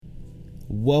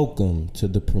Welcome to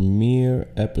the premiere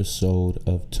episode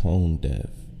of Tone Deaf.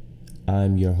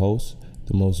 I'm your host,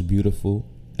 the most beautiful,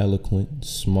 eloquent,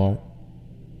 smart,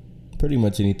 pretty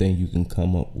much anything you can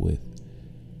come up with.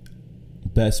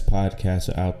 Best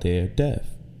podcaster out there, Deaf.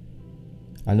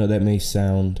 I know that may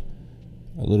sound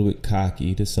a little bit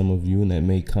cocky to some of you, and that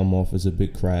may come off as a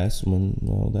bit crass.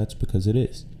 Well, that's because it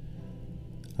is.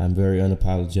 I'm very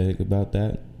unapologetic about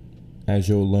that. As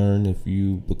you'll learn if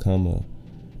you become a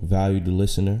valued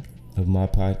listener of my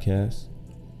podcast.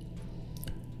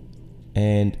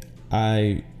 And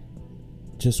I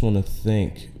just want to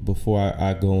thank, before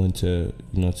I go into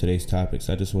today's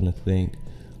topics, I just want to thank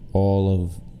all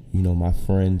of my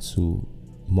friends who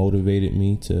motivated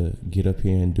me to get up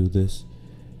here and do this.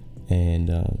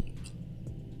 And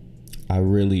I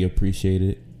really appreciate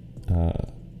it.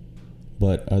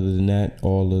 But other than that,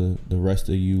 all of the rest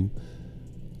of you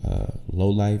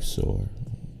lowlifes or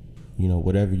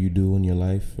whatever you do in your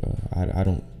life, I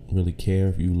don't really care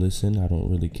if you listen. I don't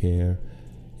really care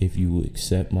if you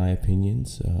accept my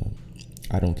opinions.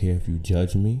 I don't care if you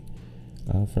judge me.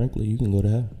 Frankly, you can go to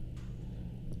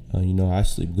hell. I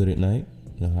sleep good at night.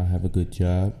 I have a good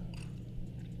job.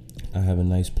 I have a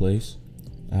nice place.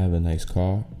 I have a nice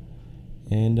car.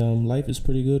 And life is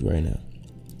pretty good right now.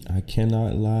 I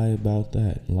cannot lie about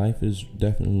that. Life is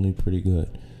definitely pretty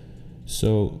good.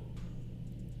 So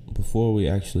before we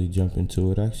actually jump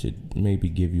into it, I should maybe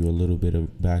give you a little bit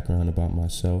of background about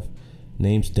myself.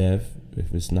 Name's Dev,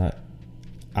 if it's not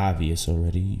obvious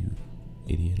already, you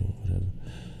idiot or whatever.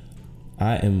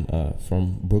 I am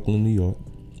from Brooklyn, New York,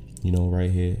 right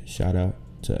here. Shout out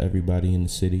to everybody in the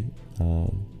city.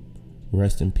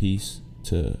 Rest in peace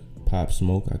to Pop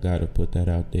Smoke. I gotta put that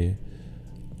out there.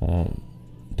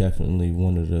 Definitely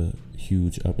one of the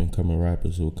huge up and coming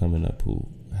rappers who are coming up who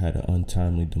had an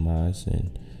untimely demise,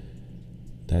 and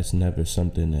that's never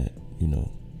something that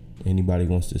anybody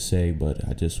wants to say, but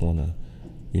I just want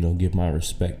to give my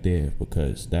respect there,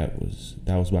 because that was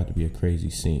about to be a crazy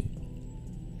scene.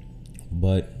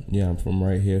 But yeah, I'm from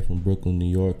right here, from Brooklyn, New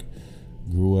York.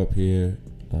 Grew up here.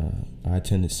 I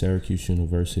attended Syracuse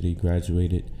University,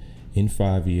 graduated in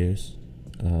 5 years,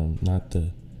 not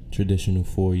the traditional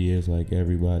 4 years like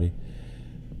everybody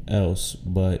else,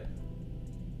 but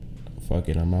fuck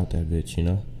it, I'm out that bitch,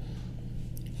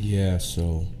 Yeah,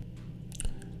 so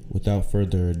without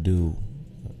further ado,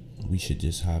 we should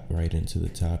just hop right into the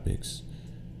topics.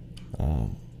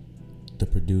 The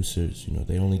producers,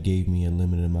 they only gave me a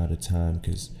limited amount of time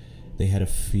because they had a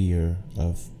fear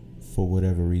of, for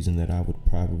whatever reason, that I would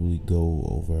probably go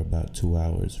over about 2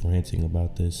 hours ranting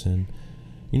about this. And,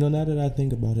 now that I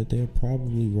think about it, they're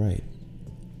probably right.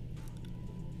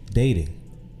 Dating.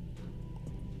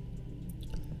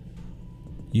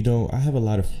 I have a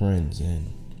lot of friends,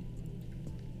 and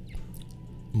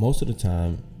most of the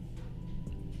time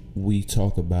we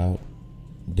talk about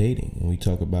dating and we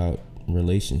talk about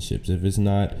relationships. If it's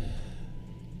not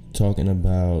talking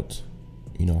about,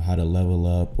 how to level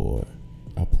up or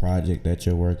a project that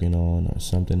you're working on or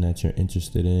something that you're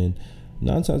interested in,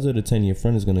 9 times out of 10, your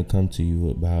friend is going to come to you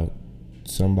about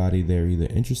somebody they're either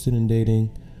interested in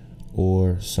dating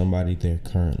or somebody they're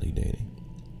currently dating.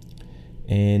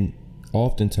 And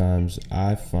oftentimes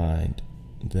I find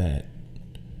that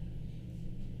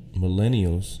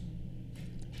millennials,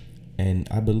 and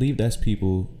I believe that's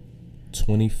people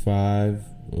 25,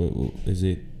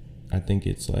 I think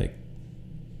it's like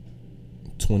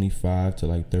 25 to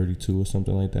like 32 or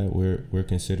something like that. We're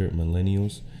considered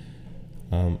millennials.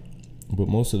 But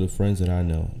most of the friends that I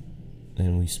know,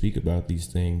 and we speak about these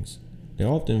things, they're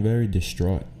often very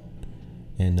distraught.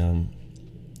 And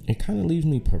it kind of leaves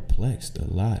me perplexed a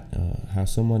lot, how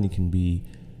somebody can be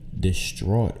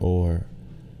distraught or,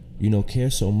 care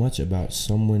so much about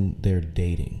someone they're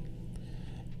dating.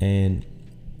 And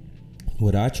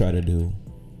what I try to do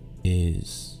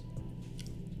is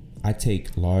I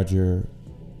take larger,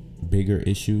 bigger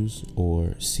issues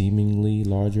or seemingly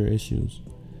larger issues,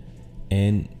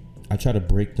 and I try to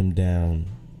break them down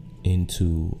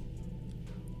into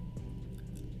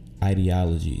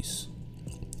ideologies,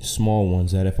 small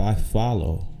ones that if I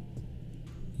follow,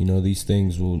 these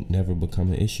things will never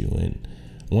become an issue. And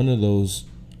one of those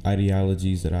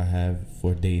ideologies that I have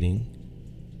for dating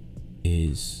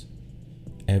is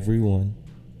everyone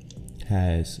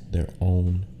has their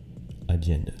own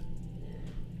agenda.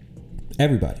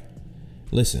 Everybody.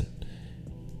 Listen,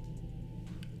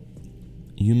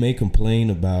 you may complain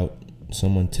about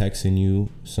someone texting you,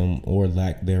 or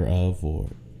lack thereof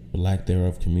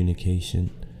communication,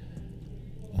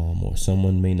 or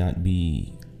someone may not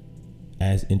be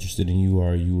as interested in you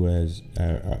or you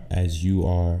as you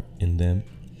are in them.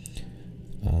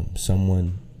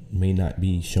 Someone may not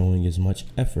be showing as much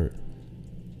effort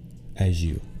as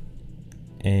you.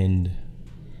 And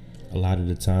a lot of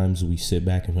the times we sit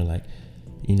back and we're like,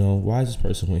 why is this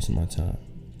person wasting my time?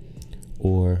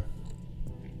 Or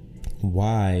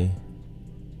why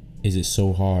is it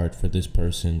so hard for this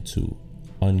person to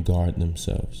unguard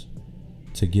themselves,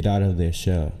 to get out of their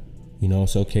shell?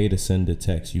 It's okay to send a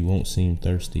text. You won't seem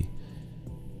thirsty.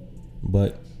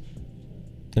 But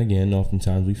again,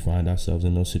 oftentimes we find ourselves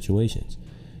in those situations.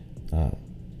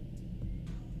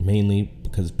 Mainly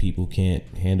because people can't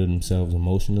handle themselves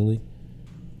emotionally.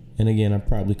 And again, I'm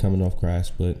probably coming off crass,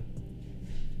 but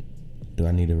do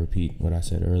I need to repeat what I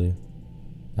said earlier?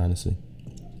 Honestly.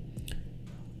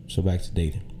 So back to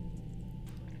dating.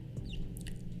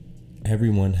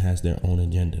 Everyone has their own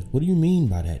agenda. What do you mean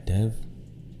by that, Dev?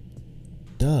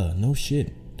 Duh, no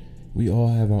shit. We all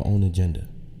have our own agenda.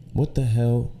 What the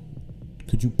hell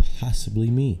could you possibly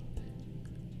mean?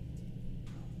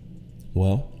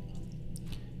 Well,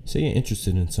 say you're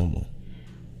interested in someone.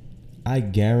 I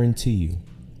guarantee you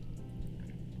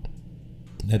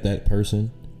that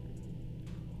person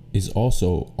is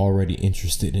also already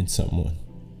interested in someone,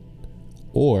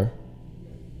 or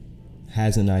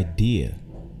has an idea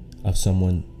of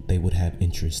someone they would have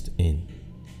interest in.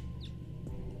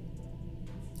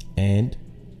 And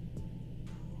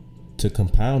to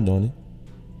compound on it,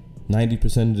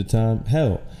 90% of the time,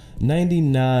 hell,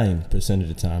 99% of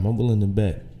the time, I'm willing to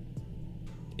bet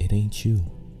it ain't you.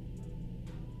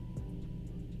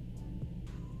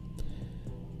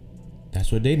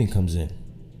 That's where dating comes in.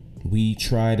 We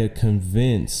try to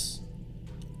convince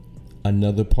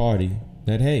another party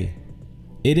that, hey,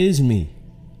 it is me.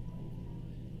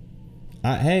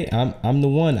 I'm the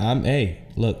one.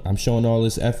 Look, I'm showing all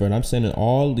this effort. I'm sending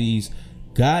all these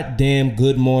goddamn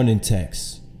good morning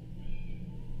texts.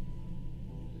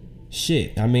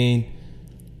 Shit,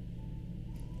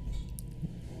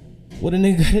 what a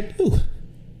nigga gotta do?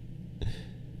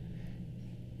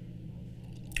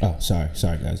 Oh, sorry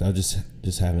guys. I was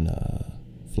just having a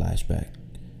flashback.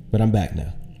 But I'm back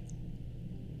now.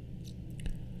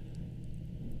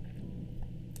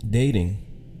 Dating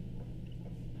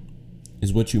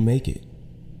is what you make it.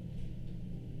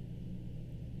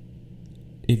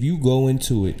 If you go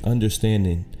into it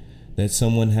understanding that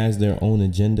someone has their own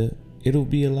agenda, it'll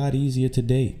be a lot easier to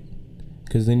date.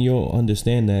 Because then you'll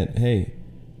understand that, hey,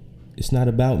 it's not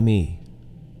about me.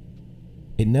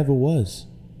 It never was.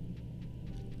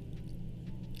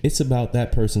 It's about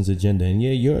that person's agenda. And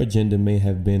yeah, your agenda may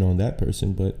have been on that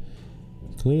person, but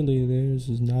clearly theirs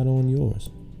is not on yours.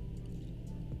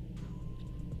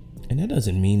 And that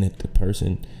doesn't mean that the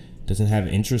person doesn't have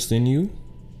interest in you.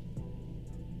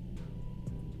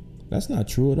 That's not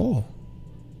true at all.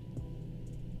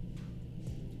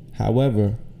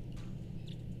 However,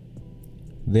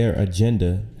 their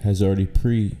agenda has already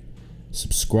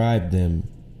pre-subscribed them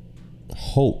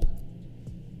hope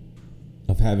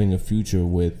of having a future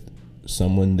with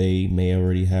someone they may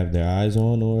already have their eyes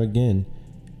on, or again,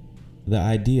 the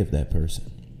idea of that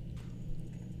person.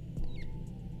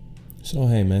 So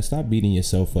hey man, stop beating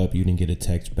yourself up. You didn't get a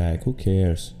text back. Who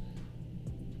cares?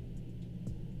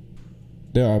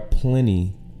 There are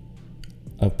plenty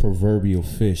of proverbial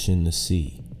fish in the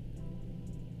sea.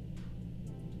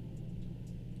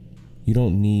 You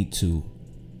don't need to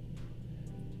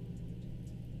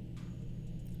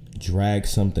drag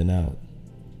something out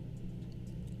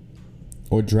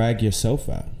or drag yourself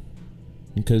out,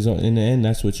 because in the end,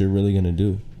 that's what you're really going to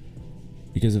do.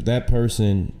 Because if that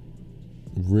person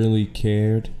really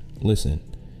cared, listen,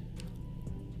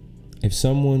 if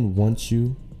someone wants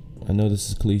you, I know this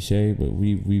is cliche, but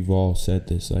we've all said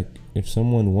this, like, if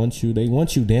someone wants you, they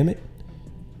want you, damn it.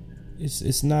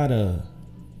 It's not a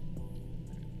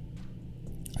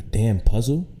damn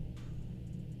puzzle.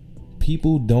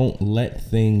 People don't let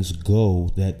things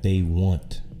go that they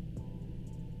want.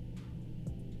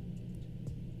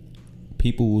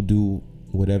 People will do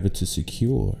whatever to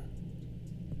secure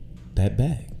that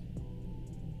bag.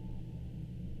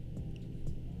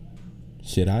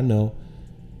 Shit, I know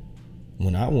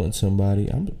when I want somebody,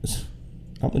 I'm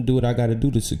gonna do what I gotta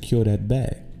do to secure that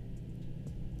bag.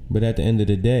 But at the end of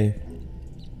the day,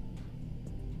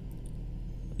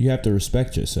 you have to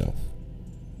respect yourself.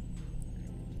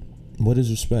 What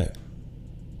is respect?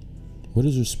 What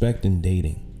is respect in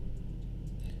dating?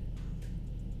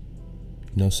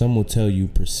 Some will tell you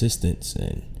persistence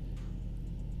and,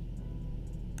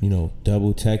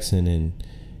 double texting and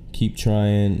keep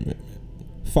trying.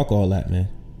 Fuck all that, man.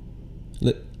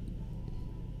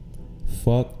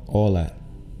 Fuck all that.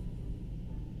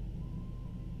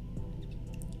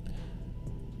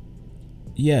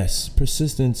 Yes,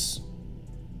 persistence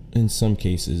in some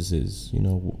cases is,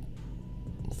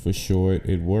 for sure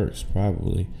it works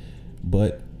probably,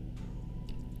 but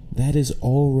that is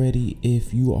already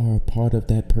if you are a part of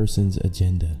that person's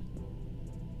agenda.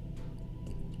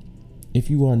 If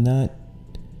you are not,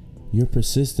 your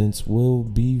persistence will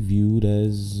be viewed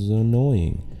as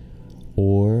annoying,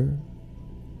 or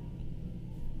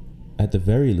at the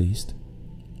very least,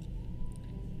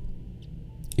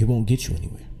 it won't get you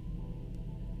anywhere.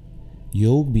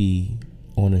 You'll be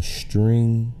on a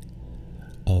string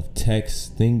of texts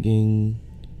thinking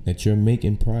that you're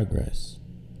making progress.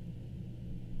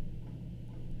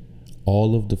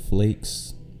 All of the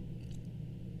flakes,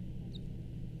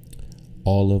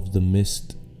 all of the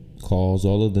missed calls,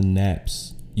 all of the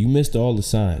naps, you missed all the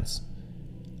signs.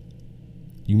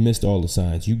 You missed all the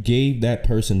signs. You gave that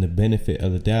person the benefit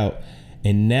of the doubt,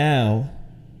 and now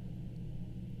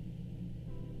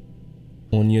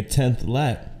on your 10th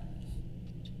lap,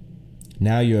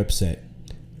 now you're upset.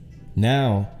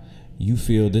 Now you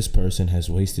feel this person has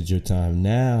wasted your time.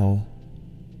 Now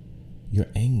you're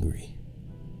angry.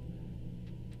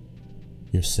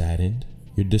 You're saddened.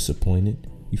 You're disappointed.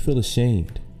 You feel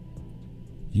ashamed.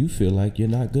 You feel like you're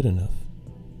not good enough.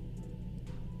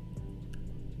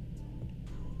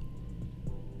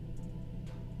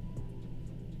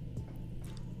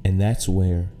 And that's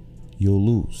where you'll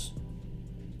lose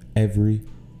every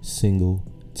single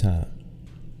time.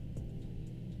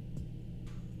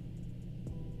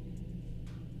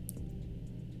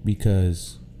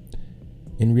 Because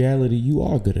in reality, you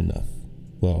are good enough.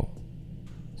 Well,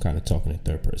 kind of talking in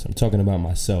third person. I'm talking about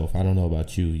myself. I don't know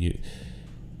about you.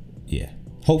 Yeah.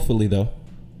 Hopefully, though.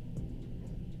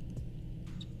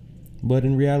 But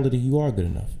in reality, you are good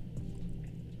enough.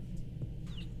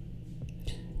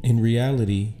 In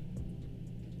reality,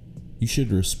 you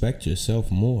should respect yourself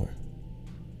more.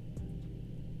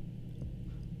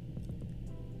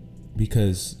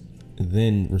 Because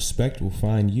then respect will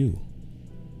find you.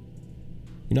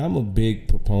 I'm a big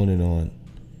proponent on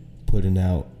putting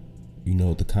out,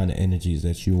 the kind of energies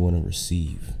that you want to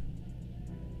receive.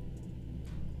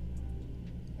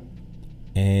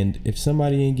 And if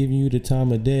somebody ain't giving you the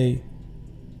time of day,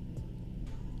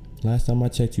 last time I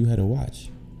checked, you had a watch.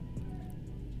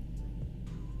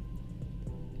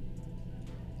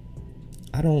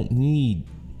 I don't need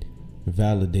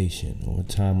validation or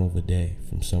time of a day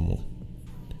from someone.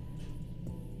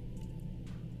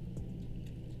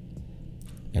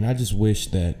 And I just wish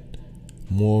that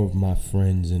more of my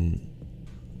friends and,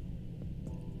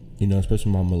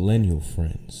 especially my millennial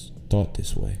friends, thought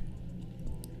this way.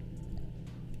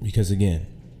 Because again,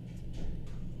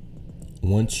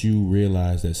 once you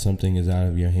realize that something is out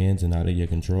of your hands and out of your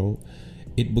control,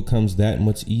 it becomes that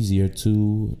much easier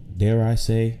to, dare I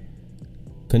say,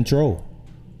 control.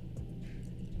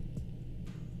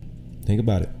 Think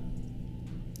about it.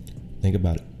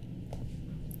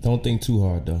 Don't think too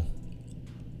hard though.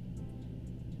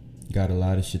 Got a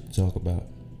lot of shit to talk about.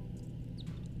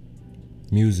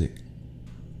 Music.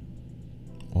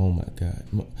 Oh my God.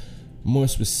 More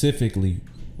specifically,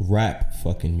 rap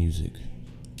fucking music.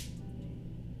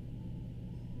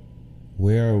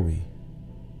 Where are we?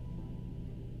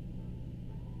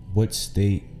 What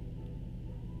state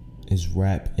is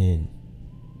rap in?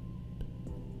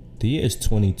 The year is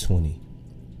 2020.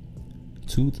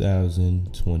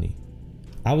 2020.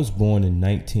 I was born in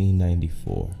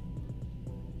 1994.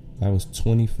 That was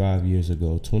 25 years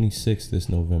ago, 26 this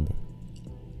November.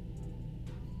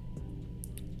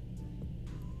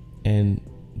 And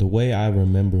the way I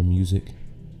remember music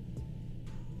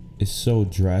is so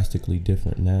drastically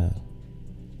different now.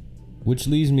 Which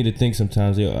leads me to think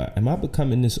sometimes, am I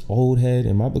becoming this old head?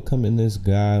 Am I becoming this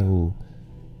guy who,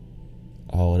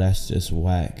 that's just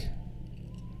whack?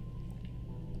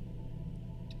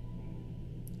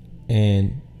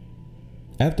 And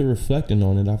after reflecting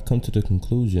on it, I've come to the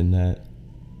conclusion that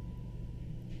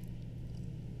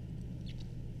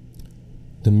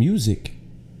the music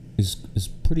is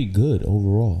pretty good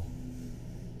overall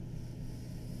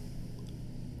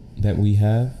that we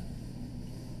have.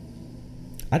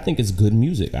 I think it's good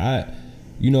music.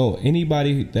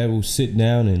 Anybody that will sit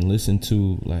down and listen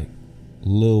to like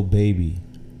Lil Baby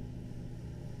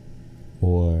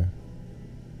or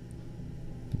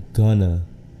Gunna,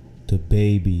 The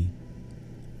Baby,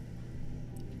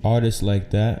 artists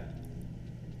like that,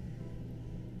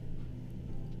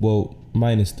 well,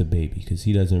 minus The Baby, because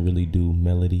he doesn't really do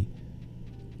melody.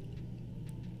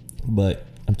 But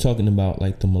I'm talking about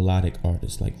like the melodic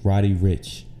artists like Roddy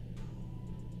Ricch,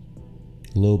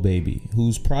 Lil Baby,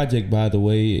 whose project, by the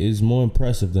way, is more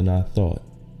impressive than I thought,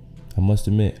 I must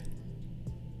admit.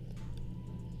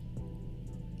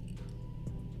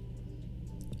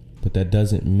 but that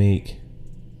doesn't make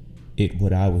it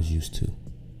what I was used to.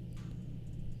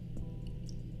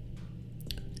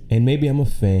 And maybe I'm a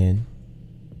fan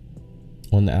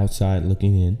on the outside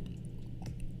looking in,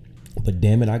 but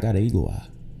damn it, I got an eagle eye.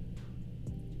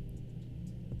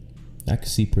 I can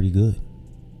see pretty good.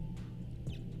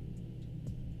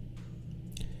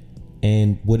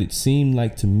 And what it seemed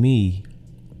like to me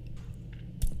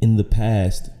in the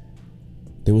past,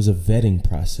 there was a vetting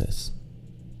process.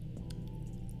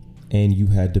 And you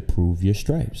had to prove your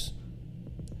stripes.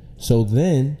 So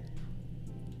then,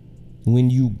 when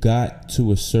you got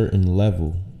to a certain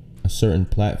level, a certain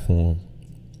platform,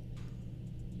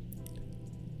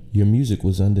 your music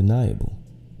was undeniable.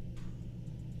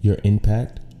 Your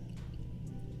impact,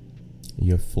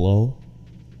 your flow,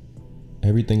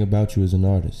 everything about you as an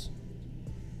artist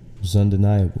was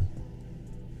undeniable.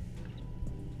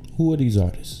 Who are these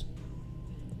artists?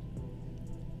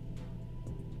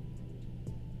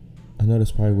 I know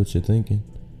that's probably what you're thinking.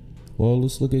 Well,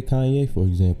 let's look at Kanye, for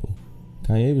example.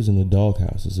 Kanye was in the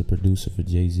doghouse as a producer for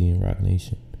Jay-Z and Roc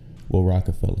Nation. Well,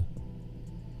 Rockefeller.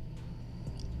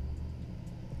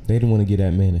 They didn't want to give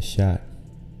that man a shot.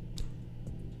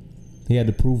 He had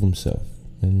to prove himself.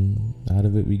 And out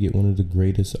of it, we get one of the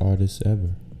greatest artists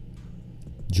ever.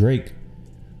 Drake.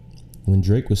 When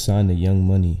Drake was signed to Young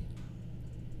Money,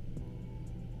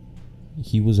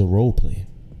 he was a role player.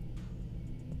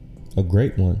 A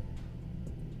great one.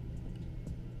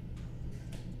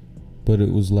 But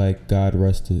it was like, God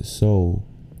rest his soul,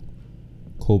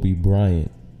 Kobe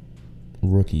Bryant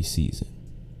rookie season.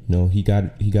 You know, he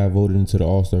got voted into the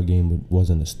All-Star game but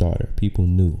wasn't a starter. People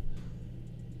knew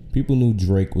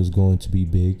Drake was going to be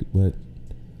big, but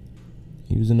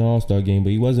he was in the All-Star game,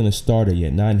 but he wasn't a starter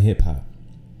yet, not in hip-hop.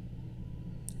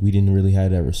 We didn't really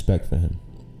have that respect for him.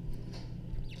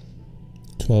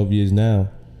 12 years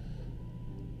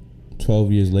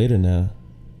later now,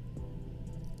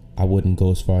 I wouldn't go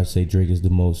as far as say Drake is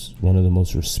one of the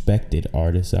most respected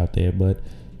artists out there, but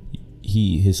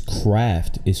his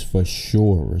craft is for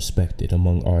sure respected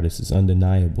among artists. It's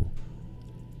undeniable.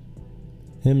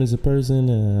 Him as a person,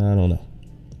 I don't know.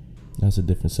 That's a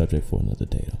different subject for another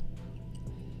day, though.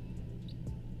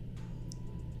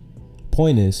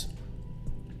 Point is,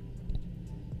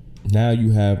 now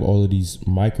you have all of these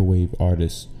microwave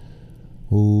artists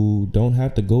who don't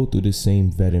have to go through the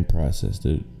same vetting process.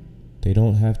 They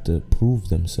don't have to prove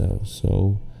themselves.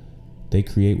 So they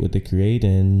create what they create,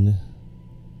 and,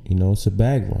 you know, it's a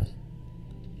bag run.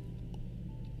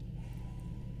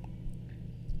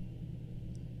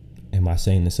 Am I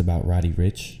saying this about Roddy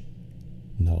Ricch?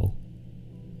 No.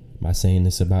 Am I saying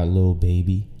this about Lil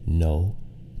Baby? No.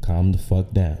 Calm the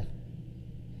fuck down.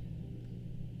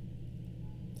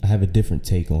 I have a different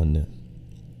take on them.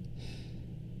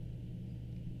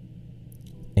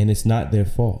 And it's not their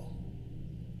fault.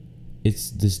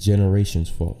 It's this generation's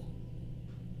fault.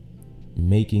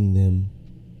 Making them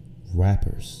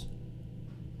rappers.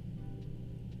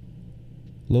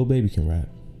 Lil Baby can rap.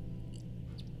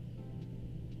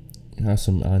 Has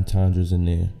some entendres in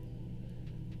there.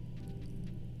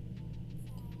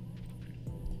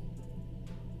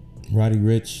 Roddy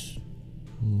Ricch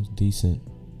was decent.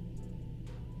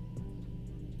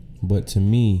 But to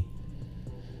me,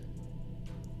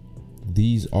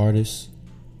 these artists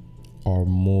are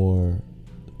more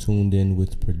tuned in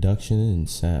with production and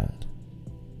sound.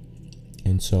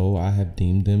 And so I have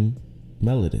deemed them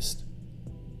melodists.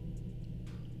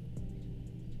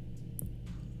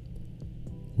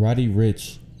 Roddy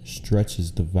Ricch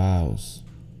stretches the vowels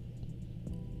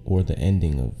or the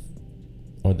endings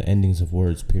of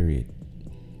words, period.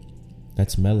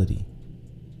 That's melody.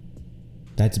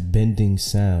 That's bending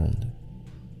sound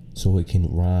so it can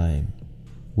rhyme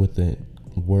with a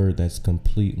word that's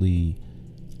completely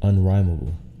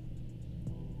unrhymable.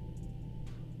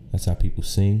 That's how people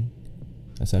sing.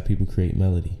 That's how people create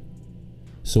melody.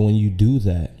 So when you do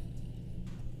that,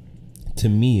 to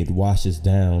me, it washes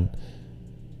down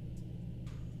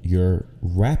your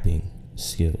rapping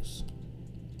skills.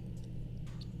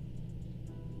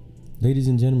 Ladies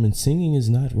and gentlemen, singing is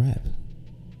not rap.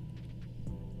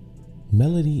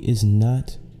 Melody is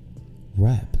not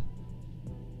rap.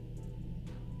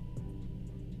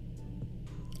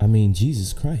 I mean,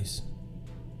 Jesus Christ.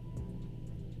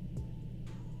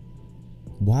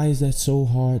 Why is that so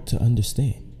hard to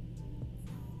understand?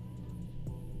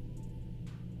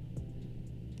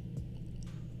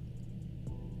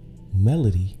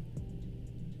 Melody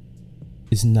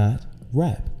is not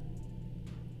rap.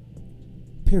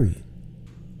 Period.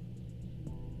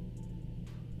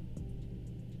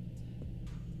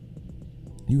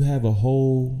 You have a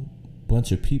whole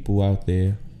bunch of people out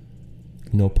there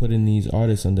putting these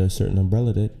artists under a certain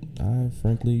umbrella that I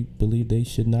frankly believe they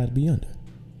should not be under.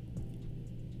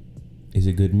 Is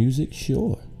it good music?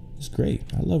 Sure. It's great.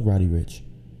 I love Roddy Ricch.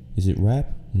 Is it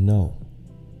rap? No.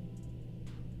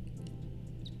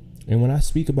 And when I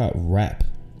speak about rap,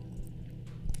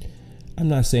 I'm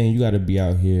not saying you got to be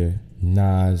out here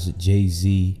Nas,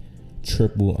 Jay-Z,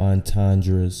 triple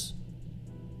entendres,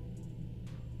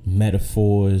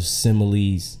 metaphors,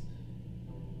 similes.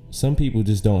 Some people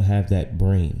just don't have that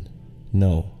brain.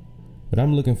 No. What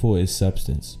I'm looking for is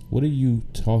substance. What are you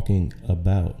talking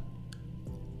about?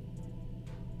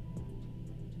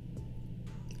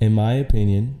 In my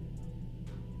opinion,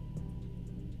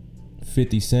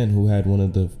 50 Cent, who had one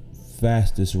of the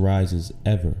fastest rises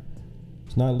ever,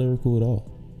 it's not lyrical at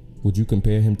all. Would you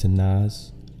compare him to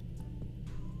Nas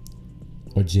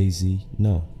or Jay-Z?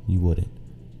 No, you wouldn't.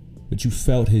 But you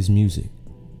felt his music.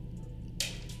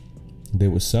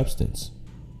 There was substance.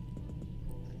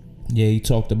 Yeah, he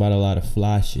talked about a lot of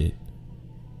fly shit,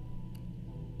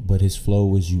 but his flow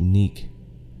was unique.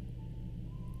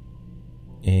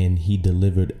 And he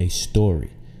delivered a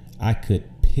story. I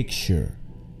could picture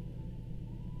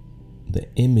the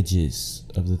images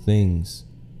of the things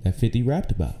that 50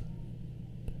 rapped about.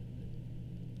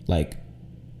 Like,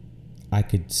 I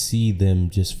could see them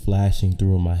just flashing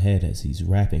through my head as he's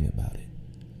rapping about it.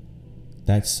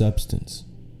 That's substance.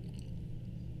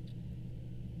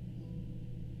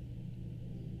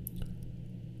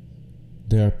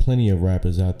 There are plenty of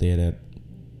rappers out there that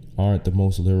aren't the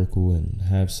most lyrical and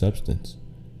have substance.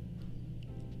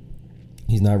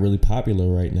 He's not really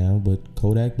popular right now, but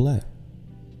Kodak Black.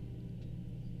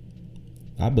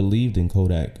 I believed in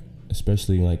Kodak,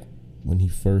 especially like when he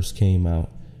first came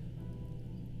out.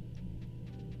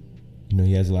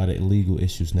 He has a lot of illegal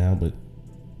issues now, but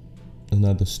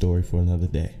another story for another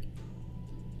day.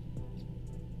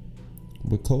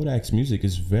 But Kodak's music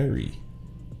is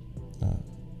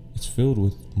it's filled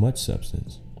with much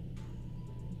substance.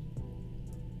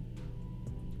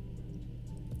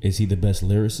 Is he the best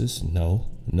lyricist? No.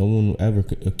 No one will ever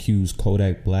accuse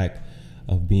Kodak Black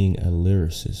of being a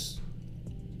lyricist.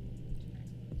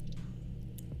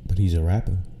 But he's a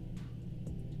rapper.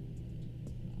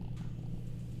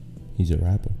 He's a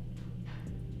rapper.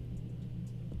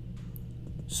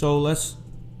 So let's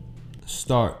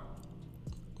start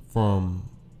from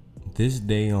this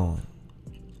day on.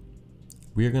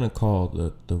 We're going to call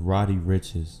the Roddy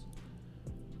Ricches,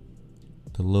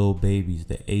 the Lil Babies,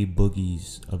 the A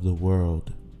Boogies of the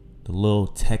world, the Lil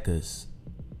Teckas,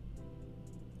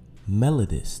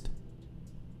 melodist,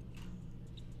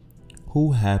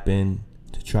 who happen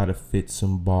to try to fit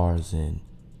some bars in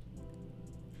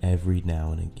every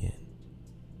now and again.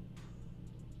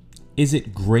 Is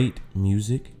it great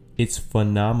music? It's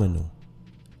phenomenal.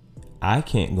 I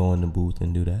can't go in the booth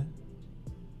and do that.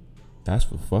 That's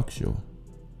for fuck sure.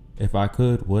 If I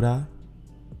could, would I?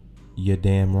 You're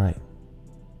damn right.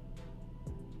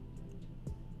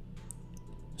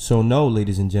 So no,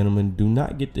 ladies and gentlemen, do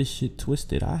not get this shit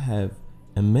twisted. I have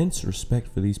immense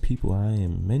respect for these people I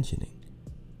am mentioning.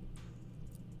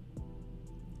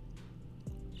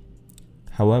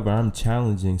 However, I'm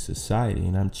challenging society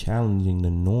and I'm challenging the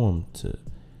norm to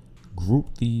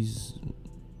group these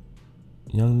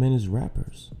young men as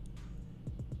rappers.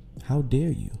 How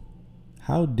dare you?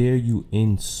 How dare you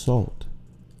insult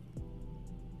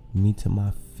me to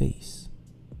my face?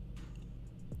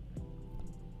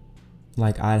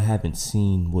 Like I haven't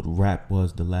seen what rap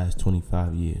was the last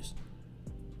 25 years.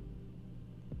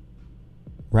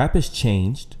 Rap has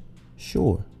changed,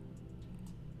 sure.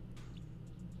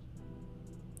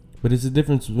 But there's a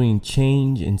difference between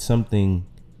change and something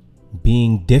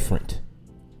being different.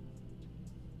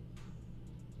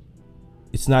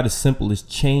 It's not as simple as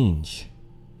change.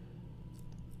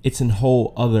 It's a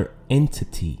whole other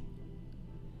entity.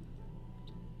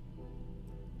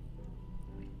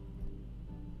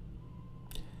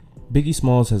 Biggie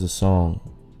Smalls has a song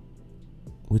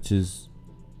which is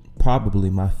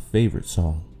probably my favorite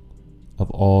song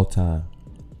of all time.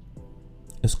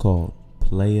 It's called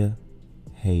Player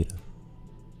Hater.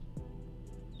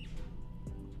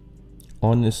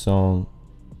 On this song,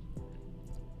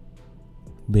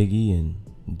 Biggie and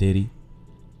Diddy,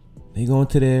 they go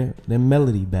into their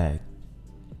melody bag.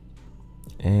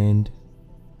 And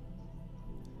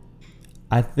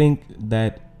I think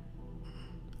that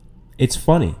it's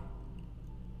funny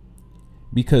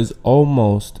because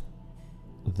almost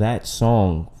that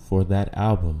song for that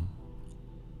album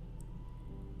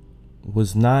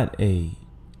was not a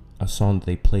song that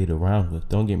they played around with.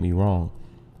 Don't get me wrong.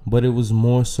 But it was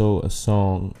more so a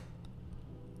song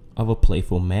of a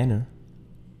playful manner.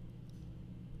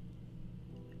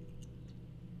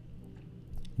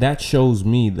 that shows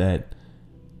me that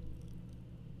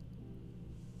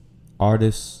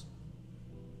artists,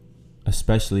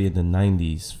 especially in the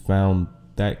 90s, found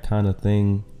that kind of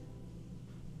thing,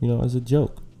 as a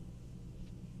joke.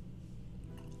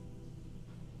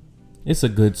 It's a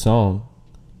good song,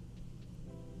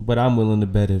 but I'm willing to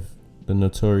bet if the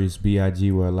Notorious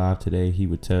B.I.G. were alive today, he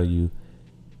would tell you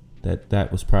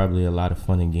that was probably a lot of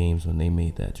fun and games when they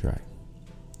made that track.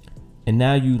 And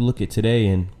now you look at today,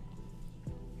 and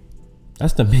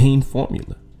that's the main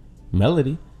formula.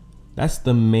 Melody, that's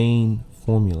the main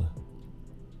formula.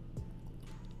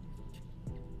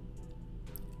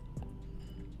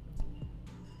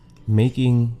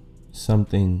 Making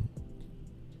something,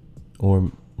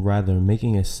 or rather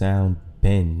making a sound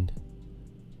bend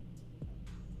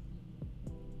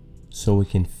so it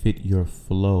can fit your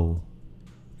flow,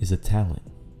 is a talent.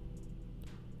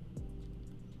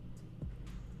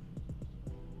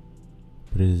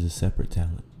 But it is a separate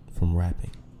talent from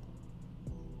rapping.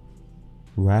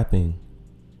 Rapping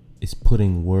is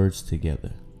putting words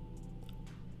together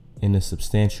in a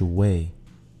substantial way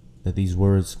that these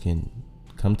words can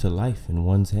come to life in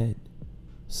one's head.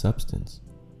 Substance.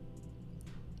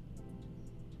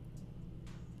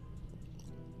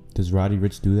 Does Roddy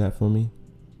Ricch do that for me?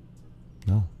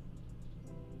 No.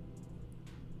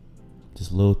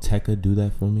 Does Lil Tecca do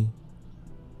that for me?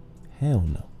 Hell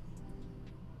no.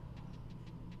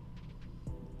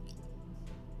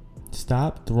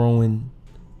 Stop throwing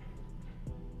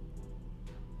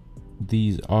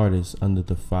these artists under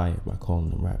the fire by calling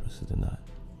them rappers because they're not.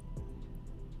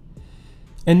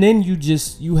 And then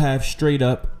you have straight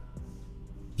up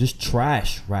just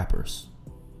trash rappers.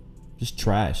 Just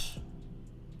trash.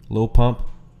 Lil Pump,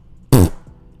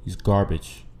 he's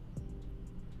garbage.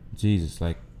 Jesus,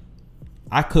 like,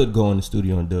 I could go in the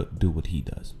studio and do what he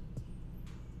does.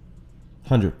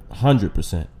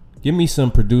 100%. Give me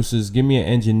some producers. Give me an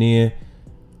engineer.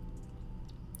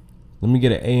 Let me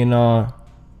get an A&R.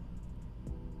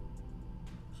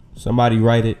 Somebody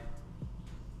write it.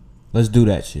 Let's do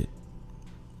that shit.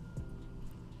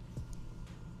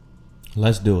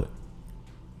 Let's do it.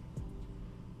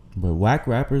 But whack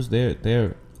rappers,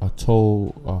 they're a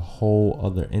whole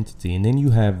other entity. And then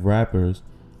you have rappers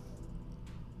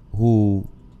who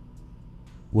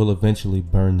will eventually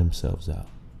burn themselves out,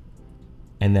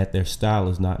 and that their style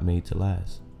is not made to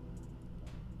last.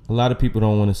 A lot of people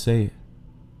don't want to say it.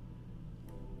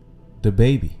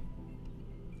 DaBaby.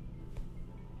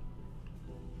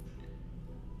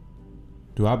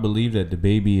 Do I believe that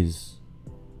DaBaby is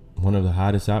one of the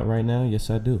hottest out right now? Yes,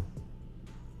 I do.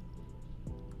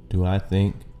 Do I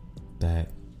think that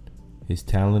his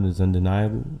talent is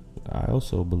undeniable? I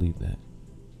also believe that.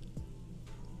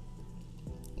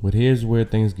 But here's where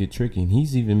things get tricky, and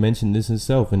he's even mentioned this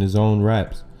himself in his own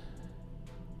raps,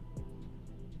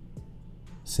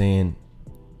 saying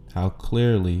how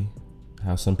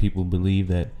some people believe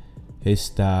that his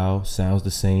style sounds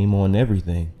the same on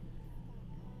everything.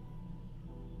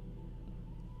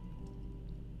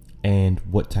 And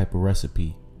what type of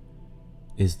recipe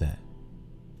is that?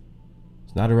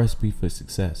 It's not a recipe for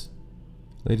success.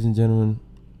 Ladies and gentlemen,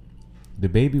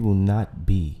 DaBaby will not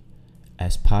be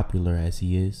as popular as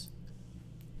he is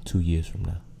 2 years from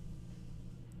now.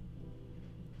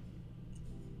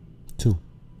 2.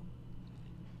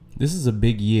 This is a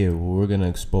big year where we're going to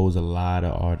expose a lot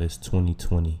of artists.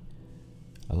 2020.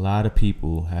 A lot of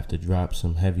people have to drop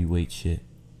some heavyweight shit.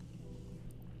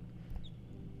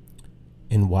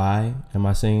 And why am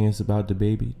I saying this about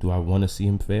DaBaby? Do I want to see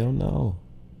him fail? No.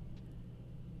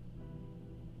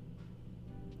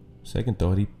 Second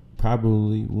thought, he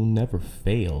probably will never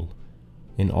fail,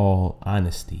 in all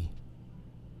honesty,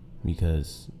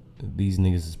 because these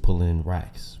niggas is pulling in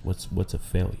racks. What's a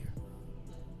failure?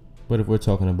 But if we're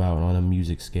talking about on a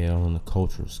music scale, on a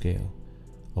cultural scale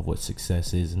of what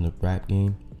success is in the rap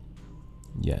game,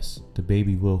 yes,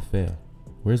 DaBaby will fail.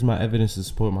 Where's my evidence to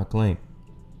support my claim?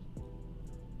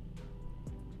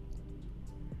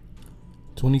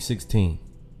 2016.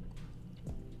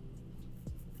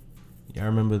 Y'all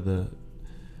remember the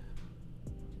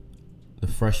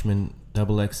Freshman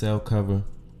XXL cover?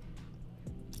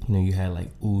 You know, you had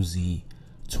like Uzi,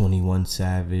 21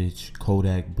 Savage,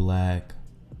 Kodak Black.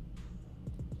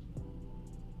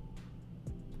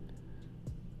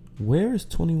 Where is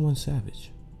 21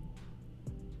 Savage?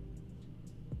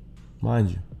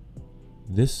 Mind you,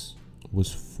 this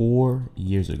was 4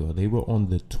 years ago. They were on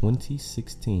the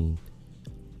 2016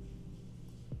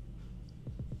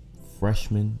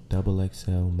 Freshman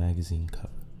XXL magazine cover.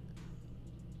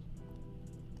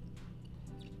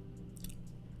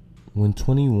 When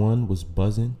 21 was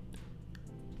buzzing,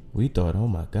 we thought, oh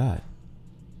my God,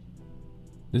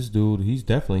 This dude, he's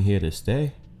definitely here to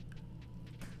stay.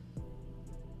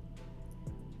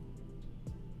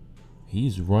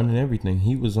 He's running everything.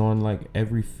 He was on like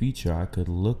every feature I could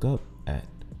look up at.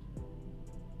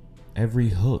 Every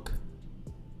hook.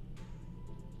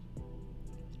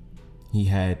 He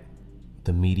had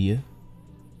the media.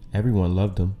 Everyone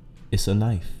loved him. It's a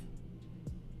Knife.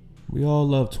 We all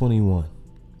love 21.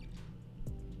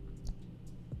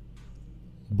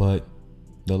 But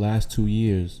the last 2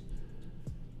 years,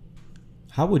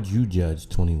 how would you judge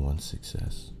 21's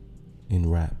success in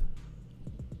rap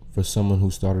for someone who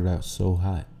started out so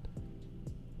hot?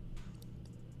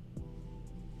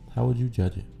 How would you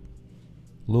judge it?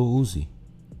 Lil Uzi.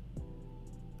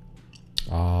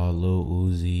 Lil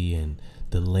Uzi and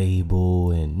the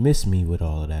label, and miss me with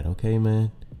all of that, okay,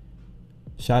 man?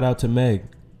 Shout out to Meg,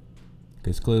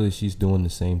 because clearly she's doing the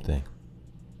same thing.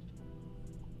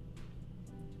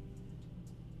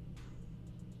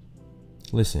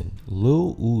 Listen,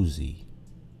 Lil Uzi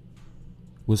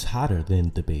was hotter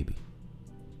than DaBaby.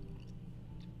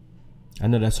 I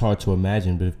know that's hard to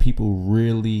imagine, but if people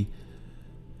really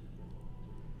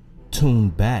tune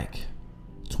back,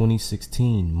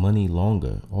 2016, Money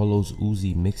Longer, all those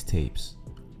Uzi mixtapes,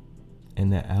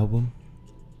 and that album,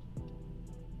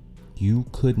 you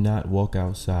could not walk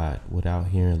outside without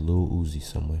hearing Lil Uzi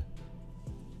somewhere.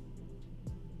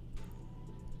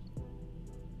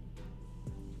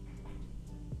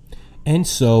 And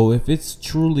so, if it's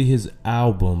truly his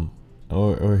album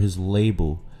or his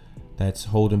label that's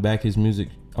holding back his music,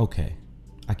 okay,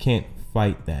 I can't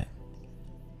fight that.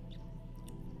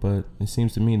 But it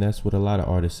seems to me that's what a lot of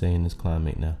artists say in this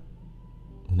climate now,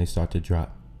 when they start to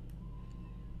drop.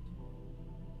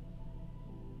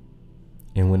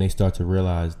 And when they start to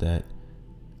realize that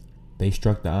they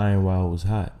struck the iron while it was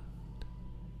hot.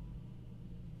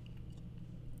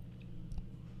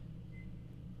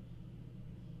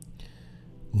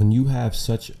 When you have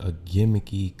such a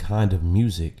gimmicky kind of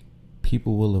music,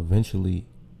 people will eventually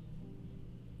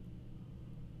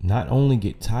not only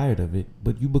get tired of it,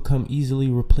 but you become easily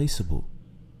replaceable.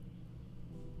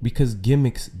 Because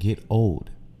gimmicks get old.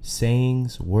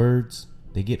 Sayings, words,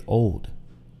 they get old.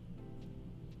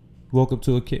 You walk up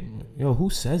to a kid, yo, who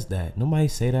says that? Nobody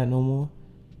say that no more.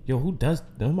 Yo,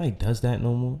 nobody does that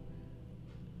no more.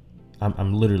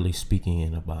 I'm literally speaking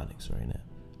in Ebonics right now.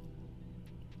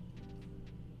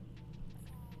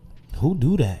 Who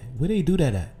do that? Where they do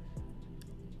that at?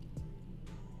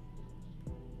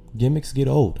 Gimmicks get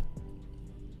old.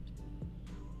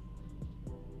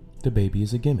 DaBaby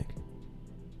is a gimmick.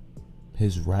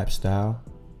 His rap style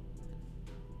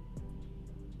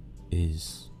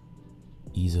is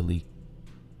easily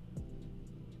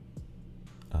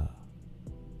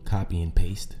copy and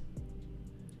paste.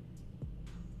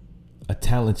 A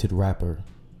talented rapper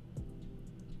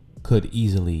could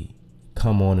easily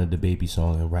come on a DaBaby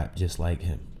song and rap just like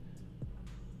him.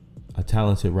 A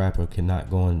talented rapper cannot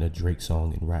go on a Drake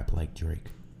song and rap like Drake,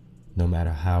 no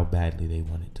matter how badly they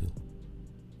wanted to.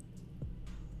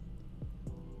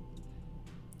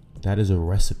 That is a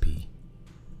recipe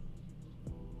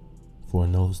for a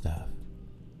nosedive.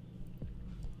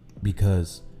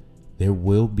 Because there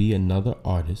will be another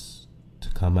artist to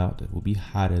come out that will be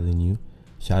hotter than you.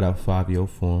 Shout out Fabio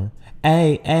Foreign.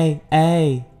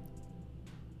 Ay.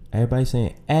 Everybody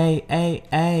saying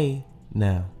ay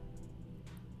now.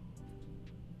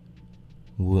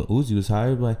 When Uzi was high,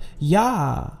 everybody like,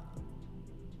 yeah,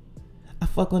 I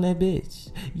fuck on that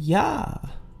bitch. Yeah.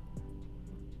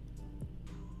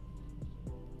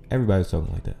 Everybody's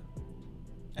talking like that.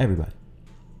 Everybody.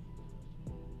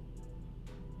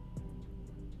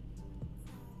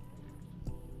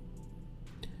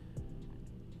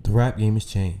 The rap game has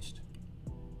changed.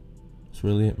 That's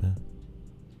really it, man.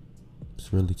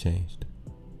 It's really changed.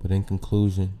 But in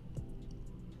conclusion,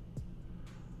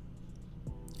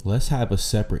 let's have a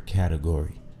separate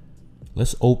category.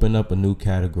 Let's open up a new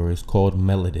category. It's called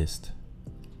Melodist.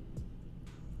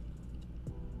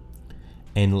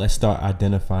 And let's start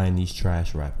identifying these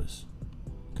trash rappers.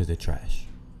 Because they're trash.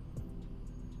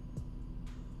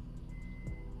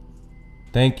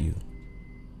 Thank you.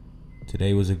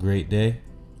 Today was a great day.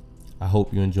 I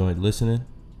hope you enjoyed listening.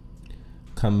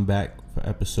 Coming back for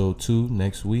episode 2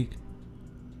 next week.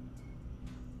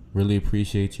 Really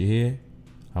appreciate you here.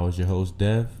 I was your host,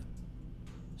 Dev.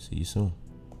 See you soon.